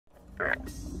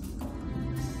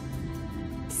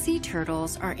Sea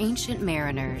turtles are ancient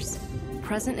mariners.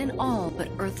 Present in all but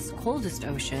Earth's coldest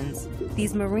oceans,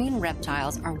 these marine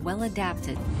reptiles are well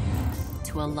adapted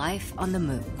to a life on the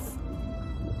move.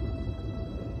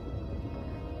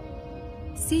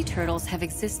 Sea turtles have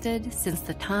existed since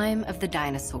the time of the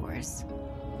dinosaurs.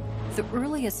 The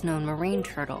earliest known marine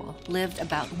turtle lived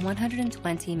about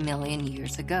 120 million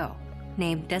years ago.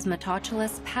 Named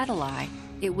Desmatoculus paddlei,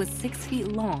 it was 6 feet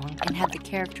long and had the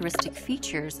characteristic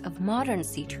features of modern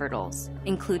sea turtles,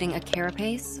 including a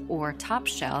carapace or top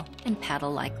shell and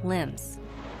paddle-like limbs.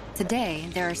 Today,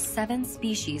 there are 7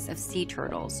 species of sea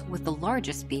turtles, with the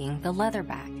largest being the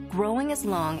leatherback. Growing as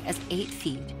long as 8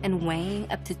 feet and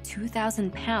weighing up to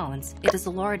 2,000 pounds, it is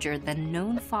larger than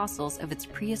known fossils of its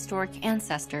prehistoric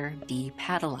ancestor, D.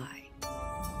 paddlei.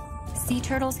 Sea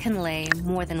turtles can lay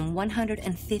more than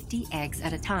 150 eggs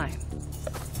at a time.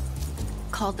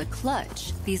 Called a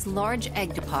clutch, these large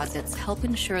egg deposits help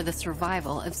ensure the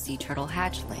survival of sea turtle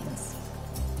hatchlings.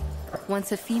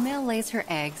 Once a female lays her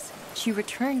eggs, she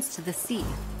returns to the sea,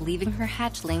 leaving her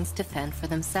hatchlings to fend for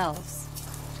themselves.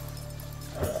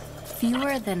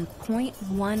 Fewer than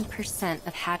 0.1%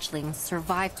 of hatchlings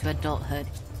survive to adulthood,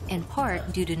 in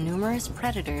part due to numerous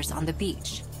predators on the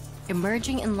beach.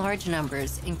 Emerging in large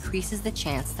numbers increases the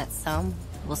chance that some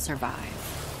will survive.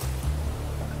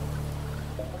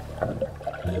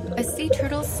 A sea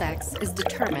turtle's sex is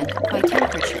determined by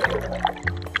temperature.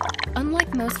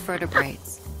 Unlike most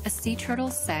vertebrates, a sea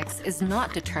turtle's sex is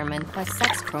not determined by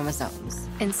sex chromosomes.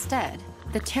 Instead,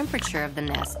 the temperature of the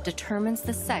nest determines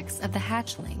the sex of the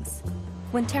hatchlings.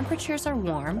 When temperatures are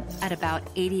warm, at about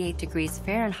 88 degrees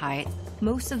Fahrenheit,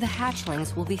 most of the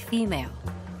hatchlings will be female.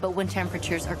 But when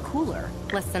temperatures are cooler,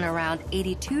 less than around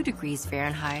 82 degrees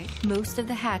Fahrenheit, most of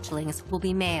the hatchlings will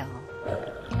be male.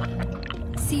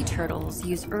 Sea turtles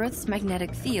use Earth's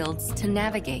magnetic fields to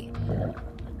navigate.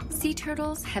 Sea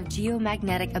turtles have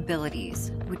geomagnetic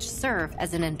abilities, which serve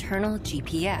as an internal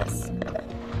GPS.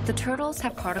 The turtles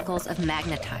have particles of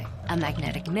magnetite, a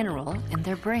magnetic mineral, in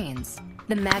their brains.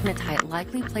 The magnetite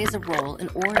likely plays a role in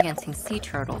orienting sea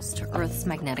turtles to Earth's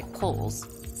magnetic poles,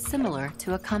 similar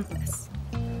to a compass.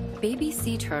 Baby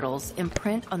sea turtles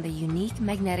imprint on the unique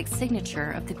magnetic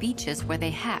signature of the beaches where they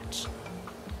hatch.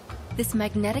 This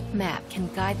magnetic map can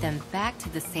guide them back to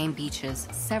the same beaches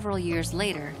several years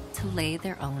later to lay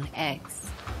their own eggs.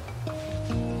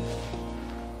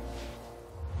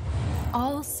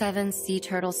 All 7 sea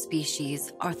turtle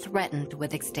species are threatened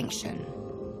with extinction.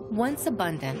 Once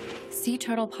abundant, sea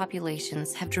turtle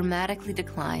populations have dramatically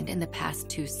declined in the past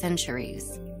 2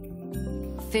 centuries.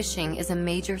 Fishing is a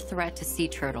major threat to sea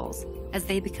turtles as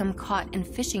they become caught in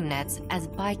fishing nets as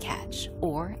bycatch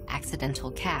or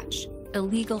accidental catch.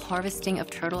 Illegal harvesting of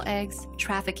turtle eggs,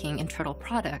 trafficking in turtle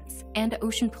products, and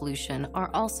ocean pollution are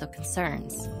also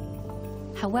concerns.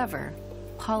 However,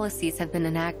 policies have been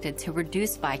enacted to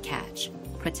reduce bycatch,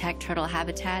 protect turtle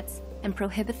habitats, and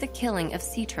prohibit the killing of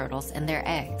sea turtles and their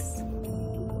eggs.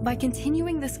 By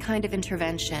continuing this kind of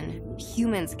intervention,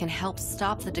 humans can help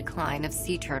stop the decline of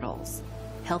sea turtles,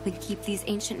 helping keep these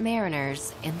ancient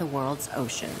mariners in the world's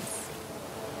oceans.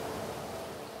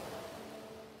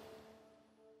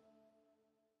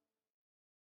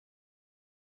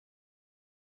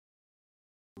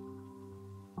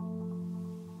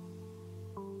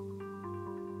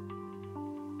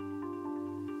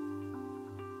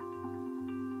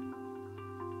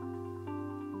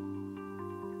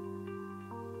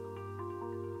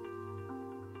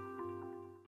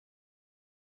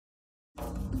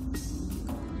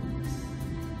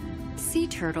 Sea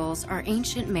turtles are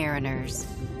ancient mariners.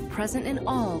 Present in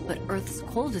all but Earth's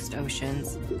coldest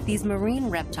oceans, these marine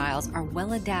reptiles are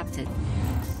well adapted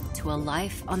to a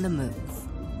life on the move.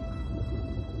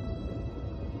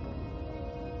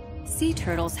 Sea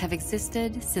turtles have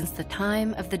existed since the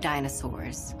time of the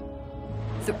dinosaurs.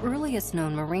 The earliest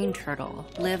known marine turtle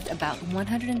lived about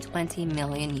 120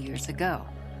 million years ago.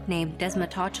 Named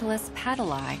Desmatoculus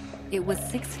paddlei, it was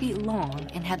 6 feet long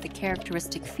and had the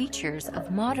characteristic features of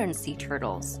modern sea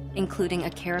turtles, including a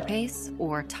carapace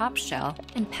or top shell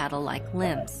and paddle-like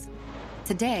limbs.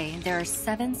 Today, there are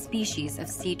 7 species of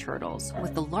sea turtles,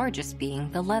 with the largest being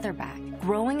the leatherback.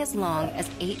 Growing as long as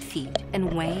 8 feet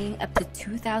and weighing up to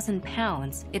 2,000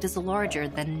 pounds, it is larger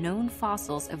than known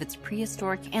fossils of its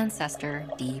prehistoric ancestor,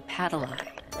 D. paddlei.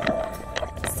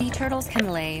 Sea turtles can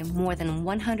lay more than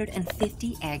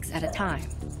 150 eggs at a time.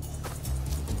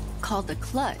 Called a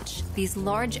clutch, these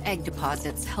large egg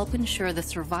deposits help ensure the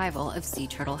survival of sea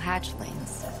turtle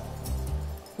hatchlings.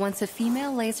 Once a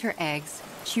female lays her eggs,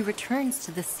 she returns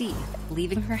to the sea,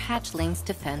 leaving her hatchlings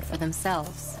to fend for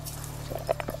themselves.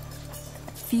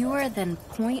 Fewer than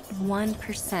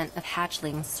 0.1% of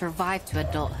hatchlings survive to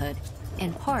adulthood,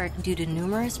 in part due to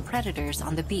numerous predators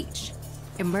on the beach.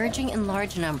 Emerging in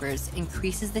large numbers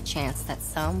increases the chance that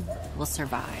some will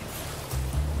survive.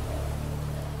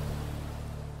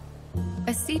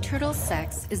 A sea turtle's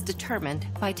sex is determined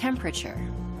by temperature.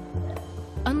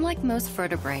 Unlike most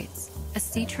vertebrates, a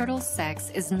sea turtle's sex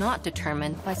is not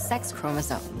determined by sex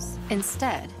chromosomes.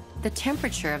 Instead, the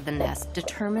temperature of the nest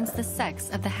determines the sex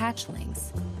of the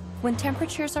hatchlings. When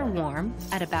temperatures are warm,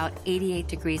 at about 88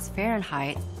 degrees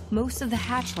Fahrenheit, most of the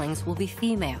hatchlings will be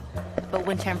female. But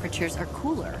when temperatures are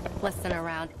cooler, less than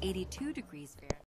around 82 degrees Fahrenheit,